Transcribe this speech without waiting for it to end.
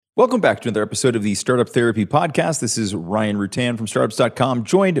Welcome back to another episode of the Startup Therapy Podcast. This is Ryan Rutan from Startups.com,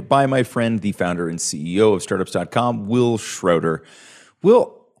 joined by my friend, the founder and CEO of Startups.com, Will Schroter.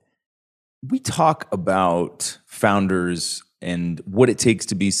 Will, we talk about founders and what it takes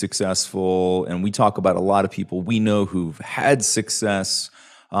to be successful, and we talk about a lot of people we know who've had success,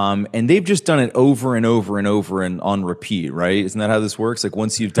 and they've just done it over and over and over and on repeat, right? Isn't that how this works? Like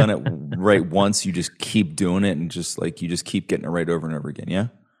once you've done it right once, you just keep doing it and you just keep getting it right over and over again, yeah?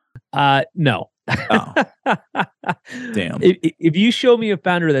 No. Oh, damn. If you show me a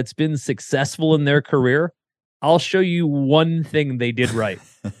founder that's been successful in their career, I'll show you one thing they did right.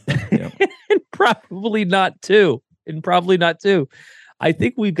 Yep. And probably not two. I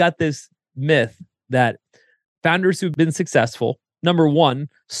think we've got this myth that founders who've been successful, number one,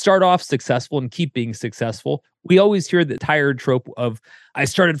 start off successful and keep being successful. We always hear the tired trope of, I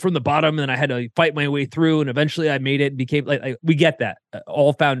started from the bottom and I had to fight my way through and eventually I made it and became like we get that.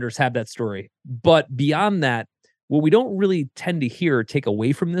 All founders have that story. But beyond that, what we don't really tend to hear or take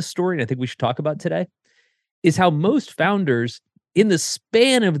away from this story, and I think we should talk about today, is how most founders in the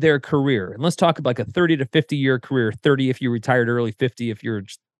span of their career, and let's talk about like a 30 to 50 year career, 30 if you retired early, 50 if you're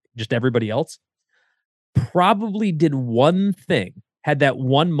just everybody else, probably did one thing, had that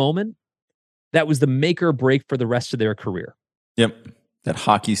one moment that was the make or break for the rest of their career. Yep. That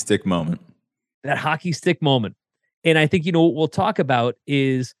hockey stick moment. And I think, what we'll talk about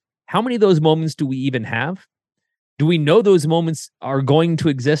is how many of those moments do we even have? Do we know those moments are going to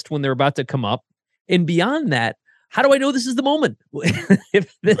exist when they're about to come up? And beyond that, how do I know this is the moment?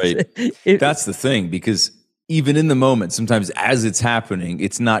 That's the thing, because even in the moment, sometimes as it's happening,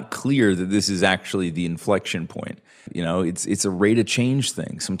 it's not clear that this is actually the inflection point. It's a rate of change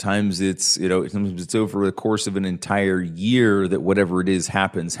thing. Sometimes it's over the course of an entire year that whatever it is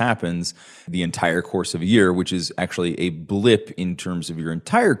happens the entire course of a year, which is actually a blip in terms of your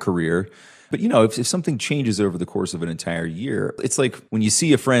entire career. But if something changes over the course of an entire year, it's like when you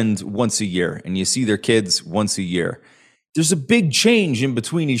see a friend once a year and you see their kids once a year. There's a big change in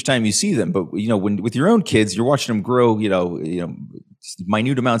between each time you see them. But when with your own kids, you're watching them grow,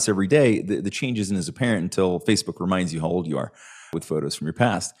 minute amounts every day. The change isn't as apparent until Facebook reminds you how old you are with photos from your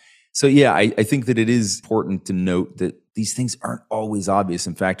past. So yeah, I think that it is important to note that these things aren't always obvious.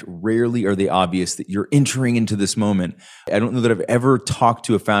 In fact, rarely are they obvious that you're entering into this moment. I don't know that I've ever talked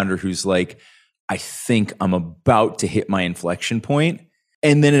to a founder who's like, I think I'm about to hit my inflection point,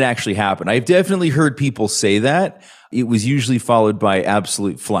 and then it actually happened. I've definitely heard people say that. It was usually followed by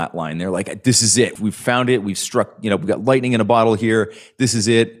absolute flatline. They're like, this is it. We've found it. We've struck, we've got lightning in a bottle here. This is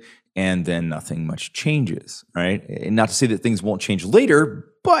it. And then nothing much changes, right? And not to say that things won't change later,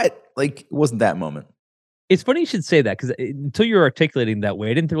 but it wasn't that moment. It's funny you should say that, because until you're articulating that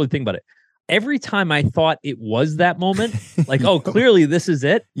way, I didn't really think about it. Every time I thought it was that moment, oh, clearly this is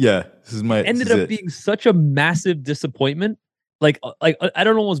it. Yeah, ended up being such a massive disappointment. At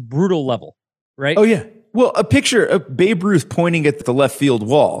an almost brutal level, right? Oh yeah. Well, a picture of Babe Ruth pointing at the left field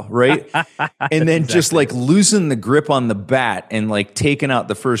wall, right? And then just losing the grip on the bat and taking out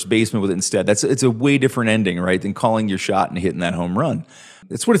the first baseman with it instead. It's a way different ending, right, than calling your shot and hitting that home run.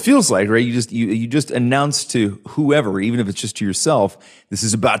 That's what it feels like, right? You just announce to whoever, even if it's just to yourself, this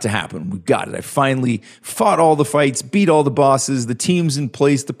is about to happen. We've got it. I finally fought all the fights, beat all the bosses, the team's in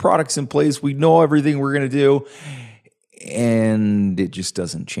place, the product's in place. We know everything we're going to do. And it just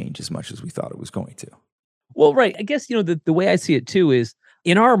doesn't change as much as we thought it was going to. Well, right. I guess, the way I see it too is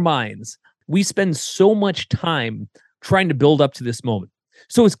in our minds, we spend so much time trying to build up to this moment.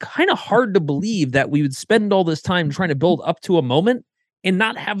 So it's kind of hard to believe that we would spend all this time trying to build up to a moment and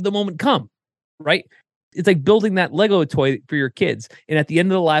not have the moment come, right? It's like building that Lego toy for your kids. And at the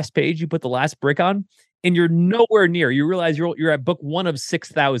end of the last page, you put the last brick on and you're nowhere near. You realize you're at book 1 of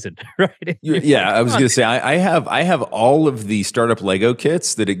 6,000, right? Yeah, I was going to say, I have all of the startup Lego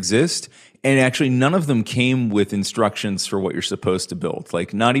kits that exist. And actually, none of them came with instructions for what you're supposed to build.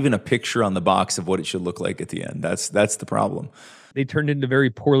 Not even a picture on the box of what it should look like at the end. That's the problem. They turned into very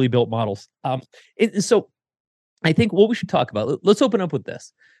poorly built models. So I think what we should talk about, let's open up with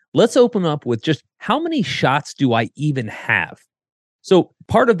this. Let's open up with just how many shots do I even have? So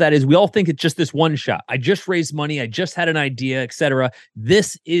part of that is we all think it's just this one shot. I just raised money. I just had an idea, etc.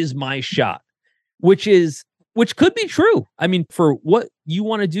 This is my shot, which could be true. I mean, for what you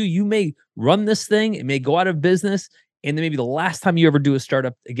want to do, you may run this thing, it may go out of business, and then maybe the last time you ever do a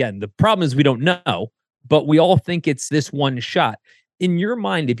startup again. The problem is we don't know, but we all think it's this one shot. In your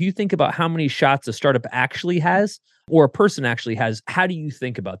mind, if you think about how many shots a startup actually has or a person actually has, how do you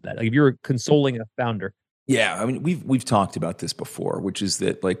think about that? If you're consoling a founder. Yeah, I mean, we've talked about this before, which is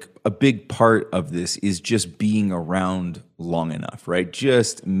that a big part of this is just being around long enough, right?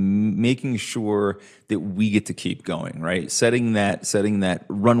 Just making sure that we get to keep going, right? Setting that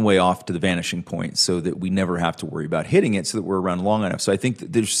runway off to the vanishing point so that we never have to worry about hitting it, so that we're around long enough. So I think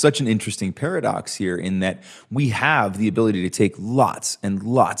that there's such an interesting paradox here in that we have the ability to take lots and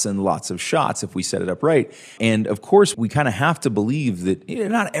lots and lots of shots if we set it up right. And of course, we kind of have to believe that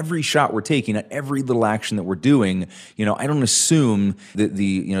not every shot we're taking, not every little action that we're doing, I don't assume that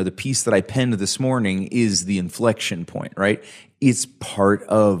the piece that I penned this morning is the inflection point, right? It's part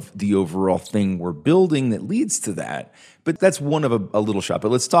of the overall thing we're building that leads to that. But that's one of a little shot.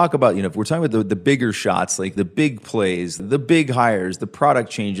 But let's talk about, if we're talking about the bigger shots, like the big plays, the big hires, the product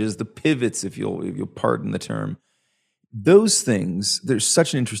changes, the pivots, if you'll pardon the term, those things, there's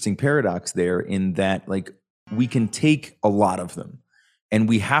such an interesting paradox there in that, like, we can take a lot of them and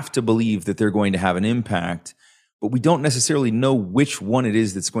we have to believe that they're going to have an impact, but we don't necessarily know which one it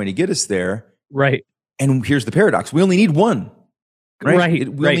is that's going to get us there. Right. And here's the paradox. We only need one. Right.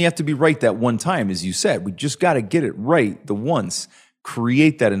 We right. only have to be right that one time, as you said. We just got to get it right the once,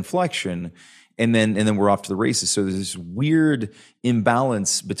 create that inflection, and then we're off to the races. So there's this weird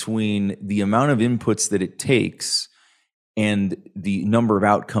imbalance between the amount of inputs that it takes and the number of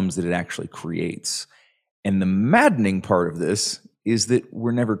outcomes that it actually creates. And the maddening part of this is that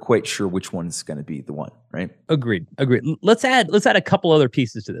we're never quite sure which one's going to be the one, right? Agreed. Let's add a couple other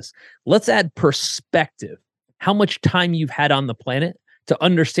pieces to this. Let's add perspective. How much time you've had on the planet to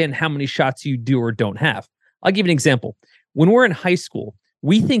understand how many shots you do or don't have. I'll give you an example. When we're in high school,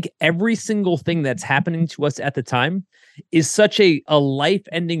 we think every single thing that's happening to us at the time is such a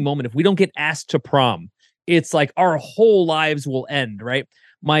life-ending moment. If we don't get asked to prom, it's like our whole lives will end, right?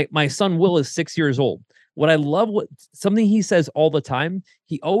 My son Will is 6 years old. What I love, something he says all the time,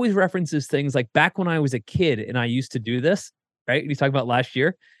 he always references things like back when I was a kid and I used to do this, right? He's talking about last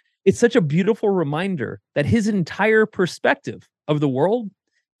year. It's such a beautiful reminder that his entire perspective of the world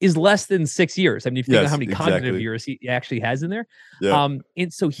is less than 6 years. I mean, if you think about how many cognitive years he actually has in there. Yeah.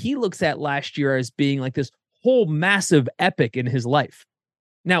 And so he looks at last year as being like this whole massive epic in his life.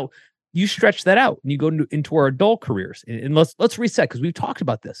 Now, you stretch that out and you go into our adult careers. And let's reset, because we've talked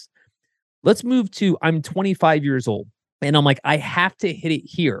about this. Let's move to, I'm 25 years old and I'm like, I have to hit it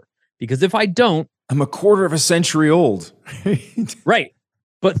here, because if I don't, I'm a quarter of a century old. Right.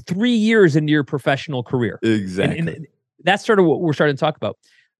 But 3 years into your professional career. Exactly. And that's sort of what we're starting to talk about.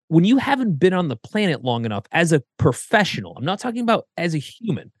 When you haven't been on the planet long enough as a professional, I'm not talking about as a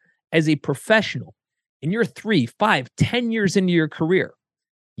human, as a professional, and you're 3, 5, 10 years into your career,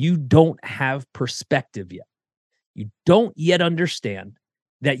 you don't have perspective yet. You don't yet understand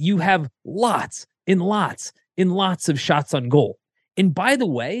that you have lots and lots and lots of shots on goal. And by the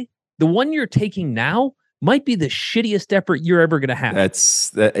way, the one you're taking now might be the shittiest effort you're ever going to have.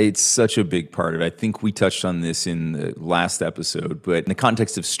 It's such a big part of it. I think we touched on this in the last episode, but in the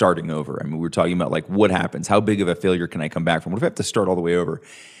context of starting over, I mean, we were talking about like what happens, how big of a failure can I come back from? What if I have to start all the way over?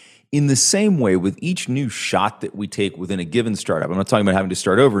 In the same way, with each new shot that we take within a given startup, I'm not talking about having to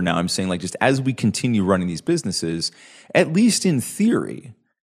start over now. I'm saying, like, just as we continue running these businesses, at least in theory,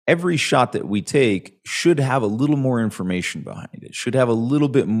 every shot that we take should have a little more information behind it, should have a little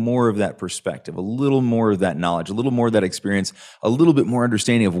bit more of that perspective, a little more of that knowledge, a little more of that experience, a little bit more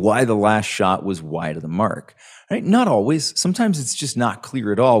understanding of why the last shot was wide of the mark. Right? Not always. Sometimes it's just not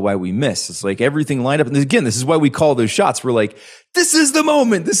clear at all why we miss. It's like everything lined up. And again, this is why we call those shots. We're like, this is the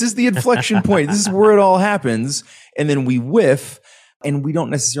moment. This is the inflection point. This is where it all happens. And then we whiff and we don't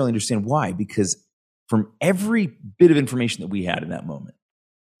necessarily understand why, because from every bit of information that we had in that moment,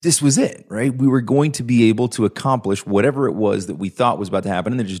 this was it, right? We were going to be able to accomplish whatever it was that we thought was about to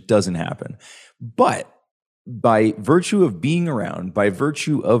happen, and it just doesn't happen. But by virtue of being around, by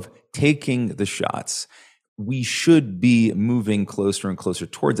virtue of taking the shots, we should be moving closer and closer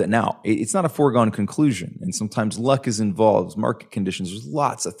towards that. Now, it's not a foregone conclusion, and sometimes luck is involved, market conditions. There's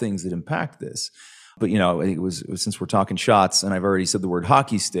lots of things that impact this. But, I think it was since we're talking shots, and I've already said the word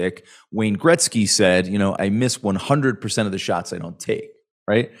hockey stick, Wayne Gretzky said, I miss 100% of the shots I don't take.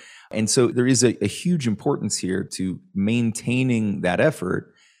 Right. And so there is a huge importance here to maintaining that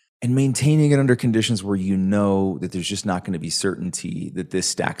effort and maintaining it under conditions where that there's just not going to be certainty that this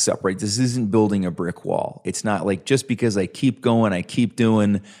stacks up, right? This isn't building a brick wall. It's not like just because I keep going, I keep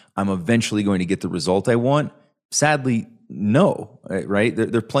doing, I'm eventually going to get the result I want. Sadly, no, right?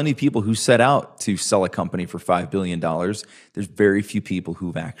 There are plenty of people who set out to sell a company for $5 billion. There's very few people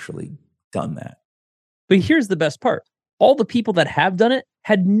who've actually done that. But here's the best part. All the people that have done it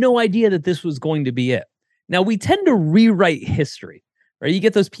had no idea that this was going to be it. Now, we tend to rewrite history. right? You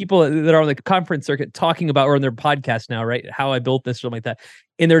get those people that are on the conference circuit talking about, or on their podcast now, right? How I built this, something like that.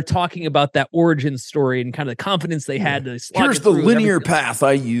 And they're talking about that origin story and kind of the confidence they had to slog Here's it the through and linear everything. path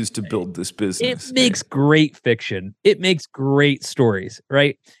I used to build this It business. makes great fiction. It makes great stories,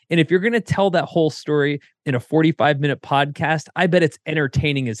 right? And if you're going to tell that whole story in a 45-minute podcast, I bet it's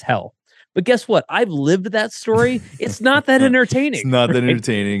entertaining as hell. But guess what? I've lived that story. It's not that entertaining. It's not that right?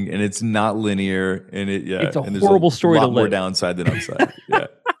 entertaining, and it's not linear, and It's a and there's horrible story to lot more live. downside than upside. Yeah.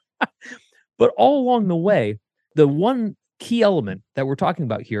 But all along the way, the one key element that we're talking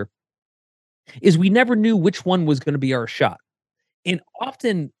about here is we never knew which one was going to be our shot. And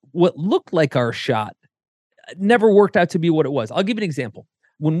often what looked like our shot never worked out to be what it was. I'll give you an example.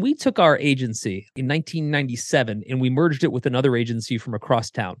 When we took our agency in 1997 and we merged it with another agency from across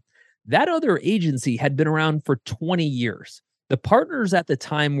town, that other agency had been around for 20 years. The partners at the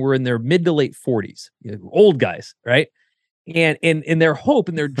time were in their mid to late 40s, old guys, right? And their hope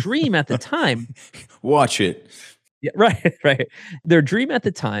and their dream at the time, Watch it. yeah, right. Their dream at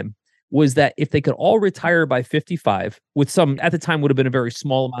the time was that if they could all retire by 55 with some, at the time would have been a very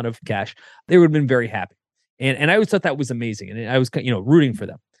small amount of cash, they would have been very happy. And I always thought that was amazing. And I was, rooting for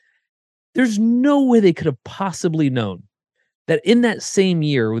them. There's no way they could have possibly known that in that same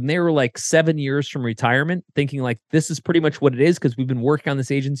year, when they were like 7 years from retirement, thinking like, this is pretty much what it is, because we've been working on this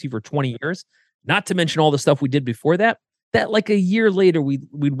agency for 20 years, not to mention all the stuff we did before that, that like a year later, we'd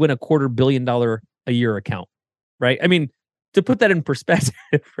win $250 million a year account, right? I mean, to put that in perspective,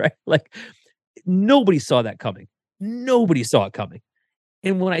 right? Like nobody saw that coming. Nobody saw it coming.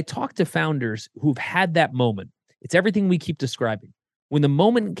 And when I talk to founders who've had that moment, it's everything we keep describing. When the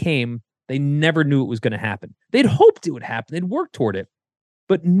moment came, they never knew it was going to happen. They'd hoped it would happen. They'd worked toward it,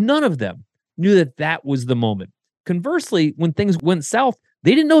 but none of them knew that that was the moment. Conversely, when things went south,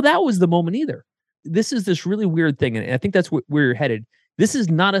 they didn't know that was the moment either. This is this really weird thing. And I think that's where you're headed. This is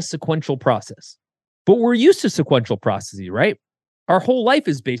not a sequential process, but we're used to sequential processes, right? Our whole life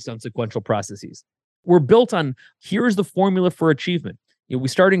is based on sequential processes. We're built on, here's the formula for achievement. We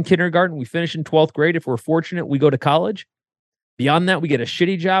start in kindergarten, we finish in 12th grade. If we're fortunate, we go to college. Beyond that, we get a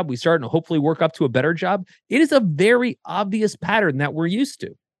shitty job. We start and hopefully work up to a better job. It is a very obvious pattern that we're used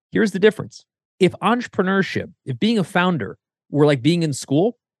to. Here's the difference. If entrepreneurship, if being a founder were like being in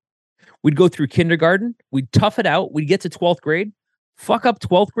school, we'd go through kindergarten, we'd tough it out, we'd get to 12th grade, fuck up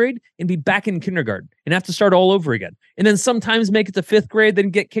 12th grade, and be back in kindergarten and have to start all over again. And then sometimes make it to 5th grade, then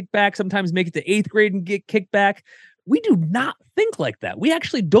get kicked back, sometimes make it to 8th grade and get kicked back. We do not think like that. We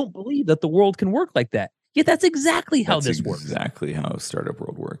actually don't believe that the world can work like that. Yet that's exactly how this works. Exactly how startup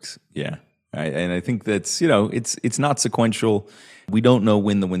world works. Yeah. And I think that's, it's not sequential. We don't know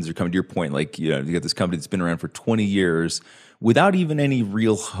when the wins are coming. To your point, like, you got this company that's been around for 20 years without even any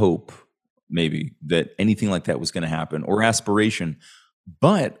real hope, maybe, that anything like that was going to happen or aspiration.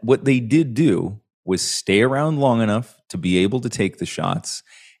 But what they did do was stay around long enough to be able to take the shots.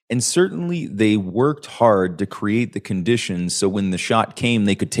 And certainly they worked hard to create the conditions so when the shot came,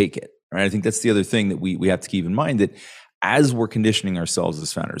 they could take it. Right? I think that's the other thing that we have to keep in mind, that as we're conditioning ourselves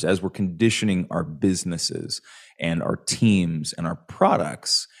as founders, as we're conditioning our businesses and our teams and our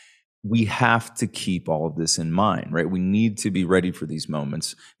products, we have to keep all of this in mind, right? We need to be ready for these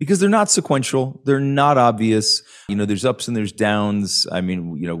moments because they're not sequential. They're not obvious. There's ups and there's downs. I mean,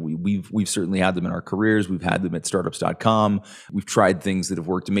 we've certainly had them in our careers. We've had them at startups.com. We've tried things that have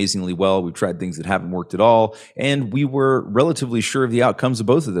worked amazingly well. We've tried things that haven't worked at all. And we were relatively sure of the outcomes of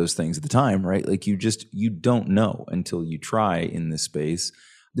both of those things at the time, right? Like you don't know until you try in this space.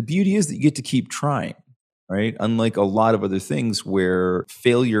 The beauty is that you get to keep trying. Right? Unlike a lot of other things where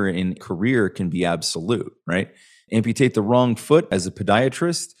failure in career can be absolute, right? Amputate the wrong foot as a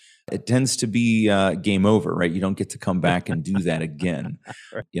podiatrist, it tends to be game over, right? You don't get to come back and do that again,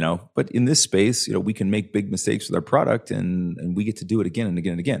 Right. But in this space, we can make big mistakes with our product and we get to do it again and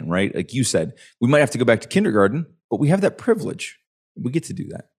again and again, right? Like you said, we might have to go back to kindergarten, but we have that privilege. We get to do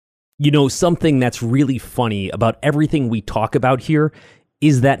that. Something that's really funny about everything we talk about here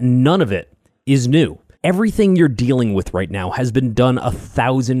is that none of it is new. Everything you're dealing with right now has been done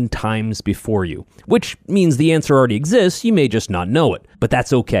 1,000 times before you, which means the answer already exists. You may just not know it, but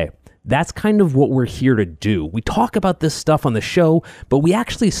that's okay. That's kind of what we're here to do. We talk about this stuff on the show, but we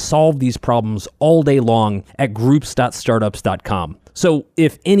actually solve these problems all day long at groups.startups.com. So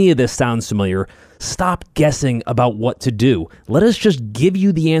if any of this sounds familiar, stop guessing about what to do. Let us just give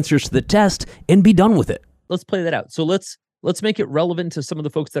you the answers to the test and be done with it. Let's play that out. So let's make it relevant to some of the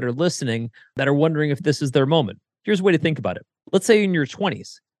folks that are listening that are wondering if this is their moment. Here's a way to think about it. Let's say in your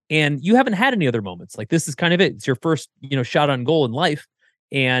 20s and you haven't had any other moments. Like this is kind of it. It's your first, shot on goal in life.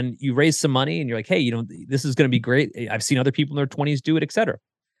 and you raise some money and you're like, hey, this is going to be great. I've seen other people in their 20s do it, etc.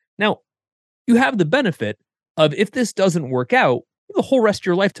 Now, you have the benefit of, if this doesn't work out, the whole rest of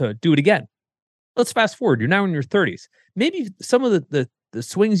your life to do it again. Let's fast forward. You're now in your 30s. Maybe some of the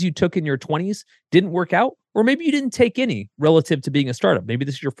swings you took in your 20s didn't work out, or maybe you didn't take any relative to being a startup. Maybe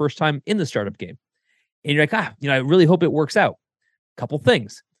this is your first time in the startup game. And you're like, I really hope it works out. Couple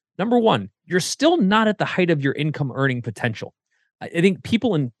things. Number one, you're still not at the height of your income earning potential. I think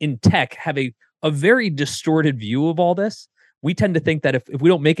people in tech have a very distorted view of all this. We tend to think that if we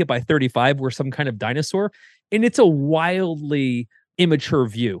don't make it by 35, we're some kind of dinosaur. And it's a wildly immature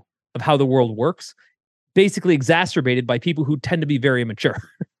view of how the world works, basically exacerbated by people who tend to be very immature.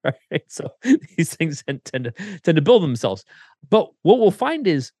 Right? So these things tend to build themselves. But what we'll find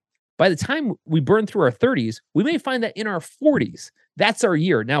is, by the time we burn through our 30s, we may find that in our 40s, that's our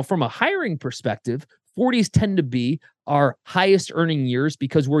year. Now, from a hiring perspective, 40s tend to be our highest earning years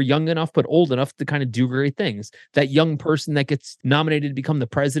because we're young enough but old enough to kind of do great things. That young person that gets nominated to become the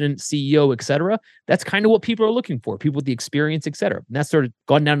president, CEO, et cetera, that's kind of what people are looking for, people with the experience, et cetera. And that's sort of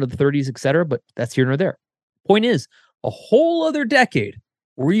gone down to the 30s, et cetera, but that's here nor there. Point is, a whole other decade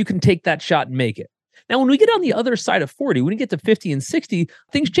where you can take that shot and make it. Now, when we get on the other side of 40, when we get to 50 and 60,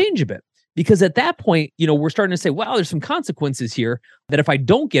 things change a bit. Because at that point, we're starting to say, wow, there's some consequences here that if I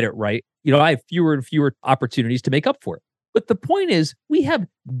don't get it right, I have fewer and fewer opportunities to make up for it. But the point is, we have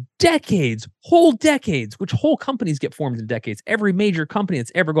decades, whole decades, which whole companies get formed in decades. Every major company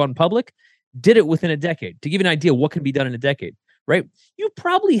that's ever gone public did it within a decade. To give you an idea what can be done in a decade, right? You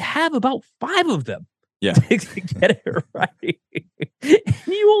probably have about 5 of them. Yeah. To get it right.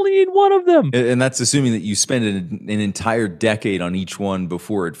 You only need one of them. And that's assuming that you spend an entire decade on each one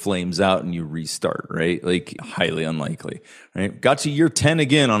before it flames out and you restart, right? Like, highly unlikely, right? Got to year 10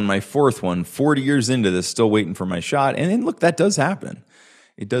 again on my 4th one, 40 years into this, still waiting for my shot. And then look, that does happen.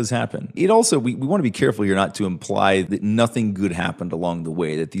 It does happen. It also, we want to be careful here not to imply that nothing good happened along the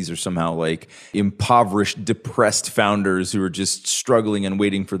way, that these are somehow like impoverished, depressed founders who are just struggling and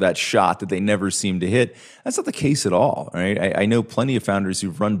waiting for that shot that they never seem to hit. That's not the case at all, right? I know plenty of founders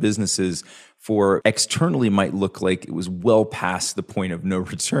who've run businesses for externally might look like it was well past the point of no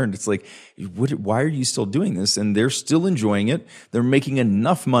return. It's like, why are you still doing this? And they're still enjoying it. They're making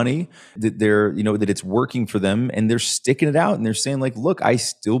enough money that that it's working for them, and they're sticking it out. And they're saying like, look, I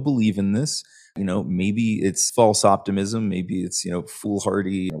still believe in this. Maybe it's false optimism, maybe it's,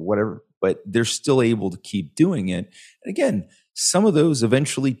 foolhardy, whatever, but they're still able to keep doing it. And again, some of those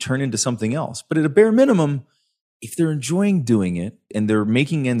eventually turn into something else, but at a bare minimum, if they're enjoying doing it and they're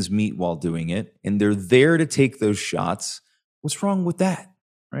making ends meet while doing it and they're there to take those shots, what's wrong with that,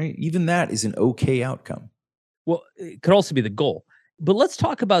 right? Even that is an okay outcome. Well, it could also be the goal. But let's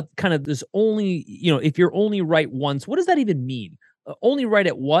talk about kind of this only, if you're only right once, what does that even mean? Only right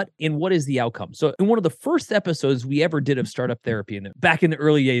at what, and what is the outcome? So in one of the first episodes we ever did of Startup Therapy, and back in the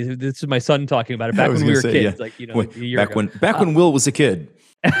early days, this is my son talking about it, back when we were kids, a year ago. Back when Will was a kid.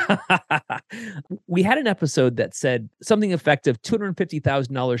 We had an episode that said something effective,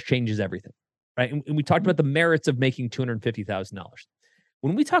 $250,000 changes everything, right? And we talked about the merits of making $250,000.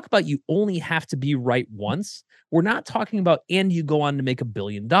 When we talk about you only have to be right once, we're not talking about and you go on to make $1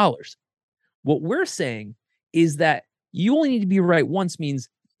 billion. What we're saying is that you only need to be right once means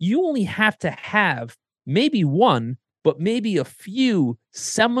you only have to have maybe one, but maybe a few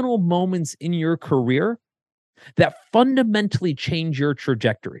seminal moments in your career that fundamentally change your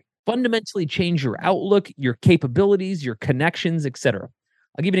trajectory, fundamentally change your outlook, your capabilities, your connections, etc.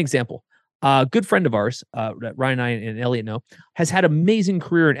 I'll give you an example. A good friend of ours, that Ryan and I and Elliot know, has had amazing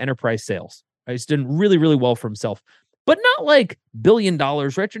career in enterprise sales. Right? He's done really, really well for himself, but not like $1 billion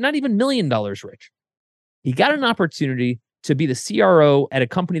rich or not even $1 million rich. He got an opportunity to be the CRO at a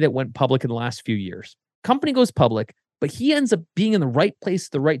company that went public in the last few years. Company goes public, but he ends up being in the right place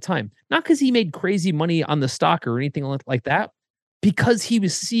at the right time. Not because he made crazy money on the stock or anything like that, because he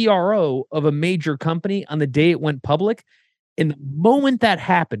was CRO of a major company on the day it went public. And the moment that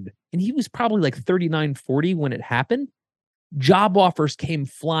happened, and he was probably like 39, 40 when it happened, job offers came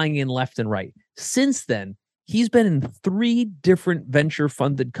flying in left and right. Since then, he's been in 3 different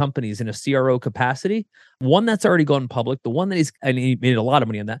venture-funded companies in a CRO capacity. One that's already gone public, the one that and he made a lot of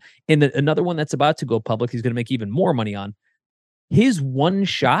money on that, and another one that's about to go public, he's going to make even more money on. His one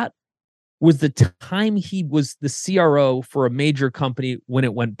shot was the time he was the CRO for a major company when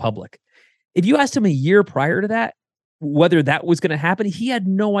it went public. If you asked him a year prior to that, whether that was going to happen, he had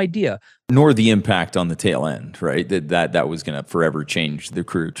no idea. Nor the impact on the tail end, right? That was going to forever change the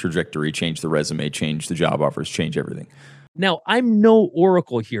career trajectory, change the resume, change the job offers, change everything. Now, I'm no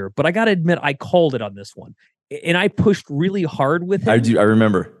oracle here, but I got to admit, I called it on this one. And I pushed really hard with him. I do. I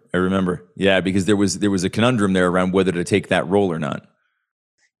remember. Yeah, because there was a conundrum there around whether to take that role or not.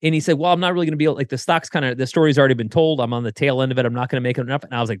 And he said, well, I'm not really going to be able, like the stock's the story's already been told. I'm on the tail end of it. I'm not going to make enough.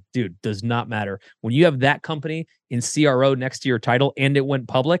 And I was like, dude, does not matter. When you have that company in CRO next to your title and it went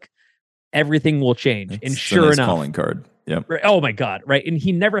public, everything will change. And sure enough, calling card. Yeah. Right, oh my God. Right. And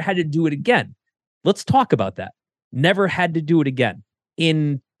he never had to do it again. Let's talk about that. Never had to do it again.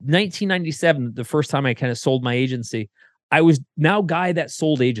 In 1997, the first time I kind of sold my agency, I was now guy that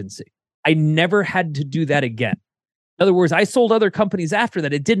sold agency. I never had to do that again. In other words, I sold other companies after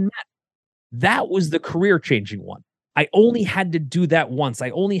that. It didn't matter. That was the career changing one. I only had to do that once.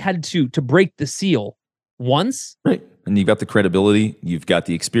 I only had to break the seal once. Right. And you've got the credibility, you've got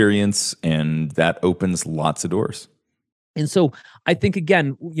the experience, and that opens lots of doors. And so I think,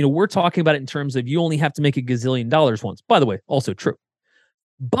 again, we're talking about it in terms of you only have to make $1 gazillion once. By the way, also true.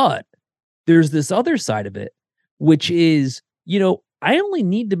 But there's this other side of it, which is, I only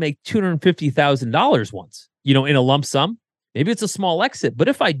need to make $250,000 once, in a lump sum. Maybe it's a small exit, but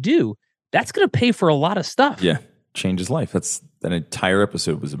if I do, that's going to pay for a lot of stuff. Yeah. Changes life. That's that entire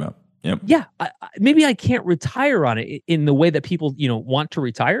episode was about. Yep. Yeah. Maybe I can't retire on it in the way that people, want to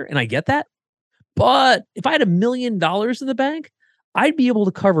retire. And I get that. But if I had $1 million in the bank, I'd be able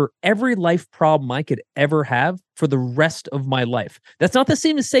to cover every life problem I could ever have for the rest of my life. That's not the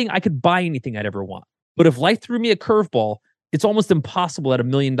same as saying I could buy anything I'd ever want. But if life threw me a curveball, it's almost impossible that $1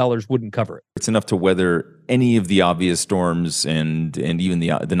 million wouldn't cover it. It's enough to weather any of the obvious storms and even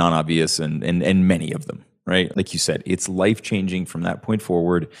the non-obvious and many of them, right? Like you said, it's life-changing from that point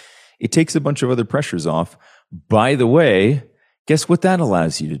forward. It takes a bunch of other pressures off. By the way, guess what that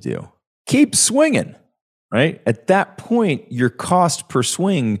allows you to do? Keep swinging, right? At that point, your cost per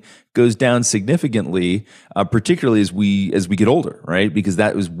swing goes down significantly, particularly as we get older, right? Because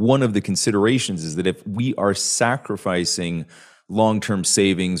that was one of the considerations, is that if we are sacrificing long-term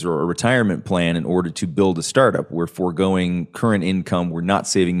savings or a retirement plan in order to build a startup, we're foregoing current income, we're not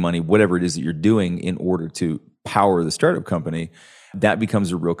saving money, whatever it is that you're doing in order to power the startup company, that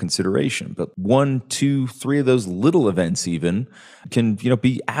becomes a real consideration. But 1, 2, 3 of those little events even can,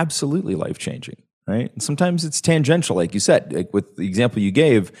 be absolutely life-changing, right? And sometimes it's tangential, like you said, like with the example you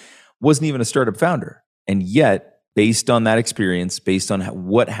gave, wasn't even a startup founder. And yet, based on that experience, based on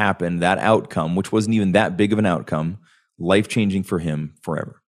what happened, that outcome, which wasn't even that big of an outcome, life-changing for him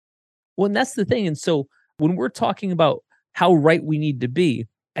forever. Well, and that's the thing. And so when we're talking about how right we need to be,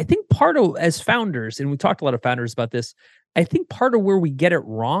 I think part of, as founders, and we talked to a lot of founders about this, I think part of where we get it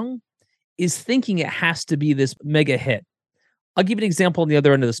wrong is thinking it has to be this mega hit. I'll give you an example on the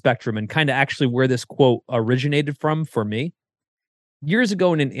other end of the spectrum and kind of actually where this quote originated from for me. Years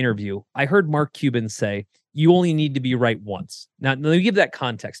ago in an interview, I heard Mark Cuban say, you only need to be right once. Now, let me give that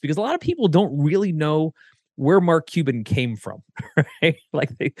context, because a lot of people don't really know where Mark Cuban came from, right?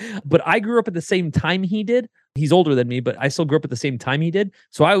 But I grew up at the same time he did. He's older than me, but I still grew up at the same time he did.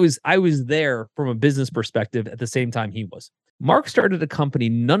 So I was there from a business perspective at the same time he was. Mark started a company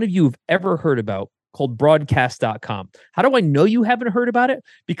none of you have ever heard about called Broadcast.com. How do I know you haven't heard about it?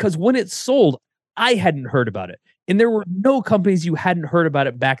 Because when it sold, I hadn't heard about it. And there were no companies you hadn't heard about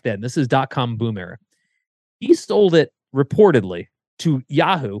it back then. This is .com boom era. He sold it reportedly to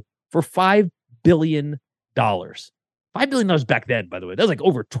Yahoo for $5 billion. $5 billion back then, by the way. That was like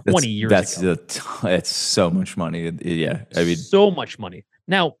over 20 years ago. That's so much money. Yeah. I mean, so much money.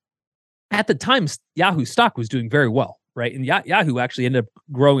 Now, at the time, Yahoo stock was doing very well, right? And Yahoo actually ended up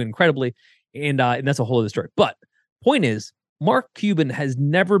growing incredibly. And that's a whole other story. But point is, Mark Cuban has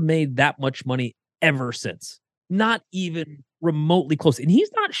never made that much money ever since. Not even remotely close. And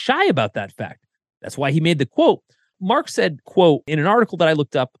he's not shy about that fact. That's why he made the quote. Mark said, quote, in an article that I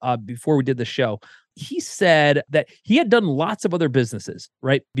looked up before we did the show, he said that he had done lots of other businesses,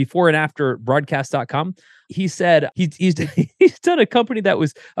 right? Before and after Broadcast.com. He said he's done a company that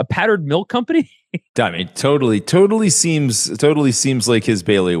was a powdered milk company. I mean, totally seems like his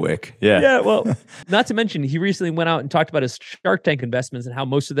bailiwick. Yeah. Yeah. Well, not to mention, he recently went out and talked about his Shark Tank investments and how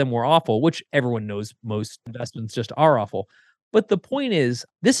most of them were awful, which everyone knows most investments just are awful. But the point is,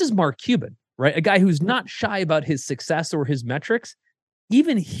 this is Mark Cuban, right? A guy who's not shy about his success or his metrics.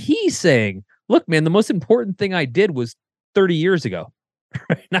 Even he's saying, look, man, the most important thing I did was 30 years ago.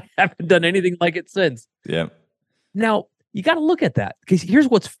 Right? And I haven't done anything like it since. Yeah. Now, you got to look at that, because here's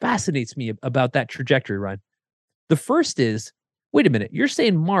what fascinates me about that trajectory, Ryan. The first is, wait a minute, you're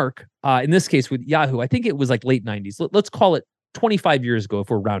saying Mark, in this case with Yahoo, I think it was like late 90s. Let's call it 25 years ago if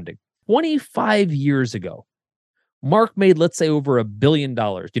we're rounding. 25 years ago, Mark made, let's say, over $1 billion,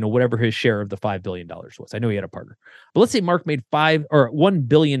 whatever his share of the $5 billion was. I know he had a partner. But let's say Mark made $1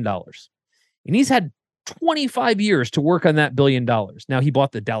 billion. And he's had 25 years to work on that $1 billion. Now he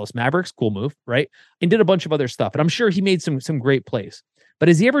bought the Dallas Mavericks, cool move, right? And did a bunch of other stuff. And I'm sure he made some great plays. But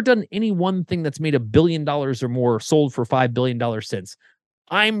has he ever done any one thing that's made $1 billion or more, sold for $5 billion since?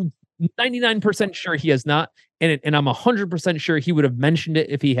 I'm 99% sure he has not. And I'm 100% sure he would have mentioned it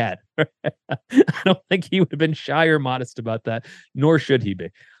if he had. I don't think he would have been shy or modest about that, nor should he be.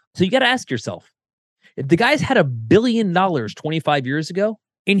 So you got to ask yourself, if the guy's had $1 billion 25 years ago,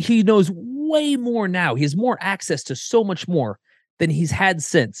 and he knows way more now, he has more access to so much more than he's had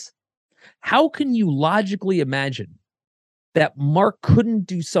since, how can you logically imagine that Mark couldn't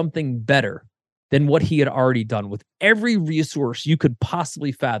do something better than what he had already done with every resource you could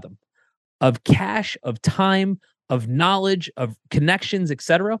possibly fathom of cash, of time, of knowledge, of connections,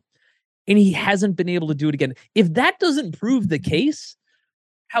 etc. And he hasn't been able to do it again. If that doesn't prove the case,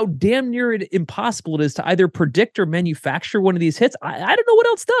 how damn near impossible it is to either predict or manufacture one of these hits, I don't know what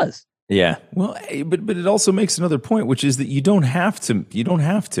else does. Yeah. Well, but it also makes another point, which is that you don't have to.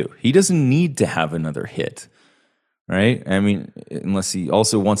 He doesn't need to have another hit. Right? I mean, unless he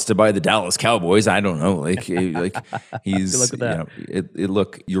also wants to buy the Dallas Cowboys. I don't know. Like he's,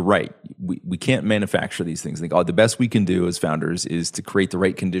 look, you're right. We can't manufacture these things. Like, the best we can do as founders is to create the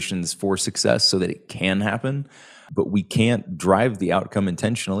right conditions for success so that it can happen. But we can't drive the outcome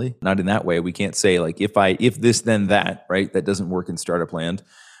intentionally. Not in that way. We can't say like, if this, then that, right? That doesn't work in startup land.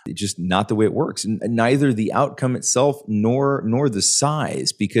 It's just not the way it works. And neither the outcome itself nor the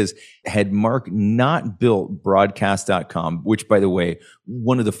size, because had Mark not built broadcast.com, which, by the way,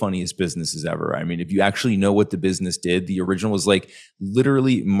 one of the funniest businesses ever. I mean, if you actually know what the business did, the original was like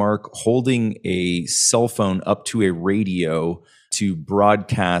literally Mark holding a cell phone up to a radio to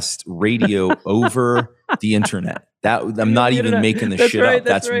broadcast radio over the internet. That I'm not even making this shit up.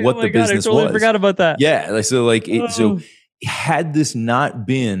 That's right. What the business was. I forgot about that. Yeah. So had this not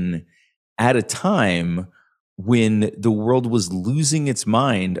been at a time when the world was losing its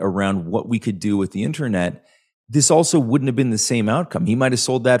mind around what we could do with the internet, this also wouldn't have been the same outcome. He might have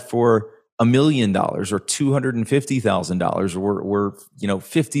sold that for $1 million or $250,000 or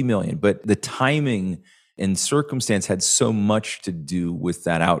 $50 million. But the timing and circumstance had so much to do with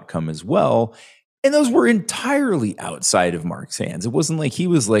that outcome as well. And those were entirely outside of Mark's hands. It wasn't like he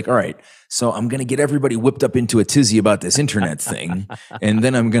was like, all right, so I'm going to get everybody whipped up into a tizzy about this internet thing. And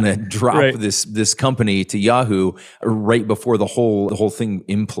then I'm going to drop this company to Yahoo right before the whole thing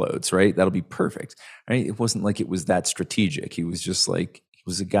implodes, right? That'll be perfect, right? It wasn't like it was that strategic. He was just like, he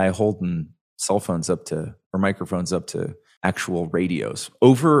was a guy holding cell phones up to, or microphones up to actual radios,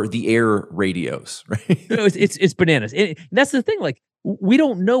 over the air radios, right? It's bananas. And that's the thing. Like, we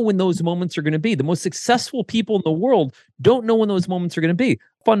don't know when those moments are going to be. The most successful people in the world don't know when those moments are going to be.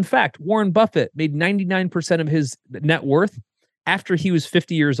 Fun fact, Warren Buffett made 99% of his net worth after he was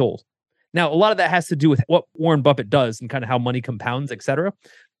 50 years old. Now, a lot of that has to do with what Warren Buffett does and kind of how money compounds, et cetera,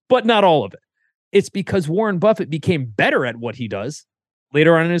 but not all of it. It's because Warren Buffett became better at what he does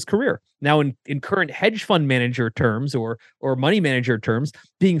later on in his career. Now, in current hedge fund manager terms or money manager terms,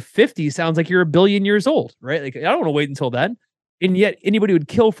 being 50 sounds like you're 1 billion years old, right? Like, I don't want to wait until then. And yet anybody would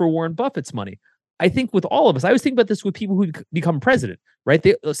kill for Warren Buffett's money. I think with all of us, I always think about this with people who become president, right?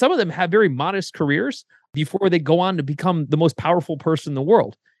 Some of them have very modest careers before they go on to become the most powerful person in the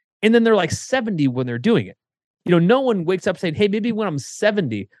world. And then they're like 70 when they're doing it. No one wakes up saying, hey, maybe when I'm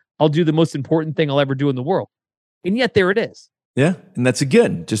 70, I'll do the most important thing I'll ever do in the world. And yet there it is. Yeah. And that's,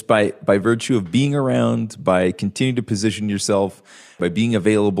 again, just by virtue of being around, by continuing to position yourself, by being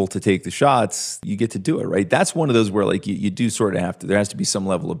available to take the shots, you get to do it, right? That's one of those where like you do sort of have to, there has to be some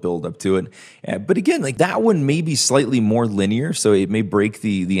level of build up to it. But again, like that one may be slightly more linear, so it may break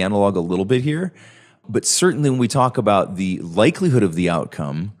the analog a little bit here. But certainly when we talk about the likelihood of the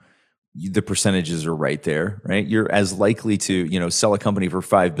outcome, the percentages are right there, right? You're as likely to, sell a company for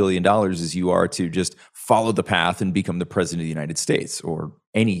 $5 billion as you are to just follow the path and become the president of the United States or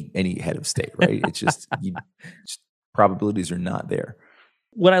any head of state, right? It's just, probabilities are not there.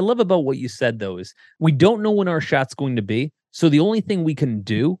 What I love about what you said, though, is we don't know when our shot's going to be. So the only thing we can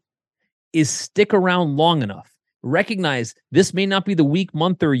do is stick around long enough. Recognize this may not be the week,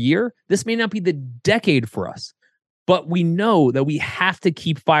 month, or year. This may not be the decade for us. But we know that we have to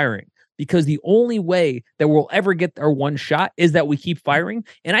keep firing. Because the only way that we'll ever get our one shot is that we keep firing.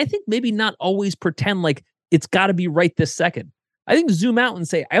 And I think maybe not always pretend like it's got to be right this second. I think zoom out and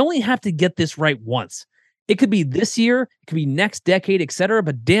say, I only have to get this right once. It could be this year, it could be next decade, et cetera.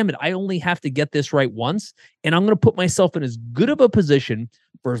 But damn it, I only have to get this right once. And I'm going to put myself in as good of a position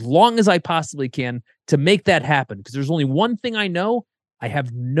for as long as I possibly can to make that happen. Because there's only one thing I know. I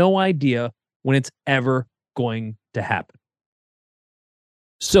have no idea when it's ever going to happen.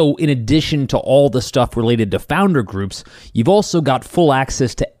 So in addition to all the stuff related to founder groups, you've also got full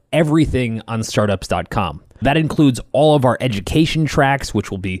access to everything on startups.com. That includes all of our education tracks,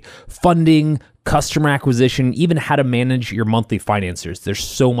 which will be funding, customer acquisition, even how to manage your monthly financiers. There's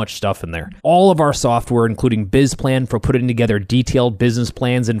so much stuff in there. All of our software, including BizPlan for putting together detailed business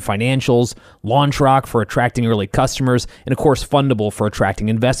plans and financials, LaunchRock for attracting early customers, and of course, Fundable for attracting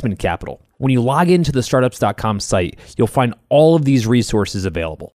investment capital. When you log into the startups.com site, you'll find all of these resources available.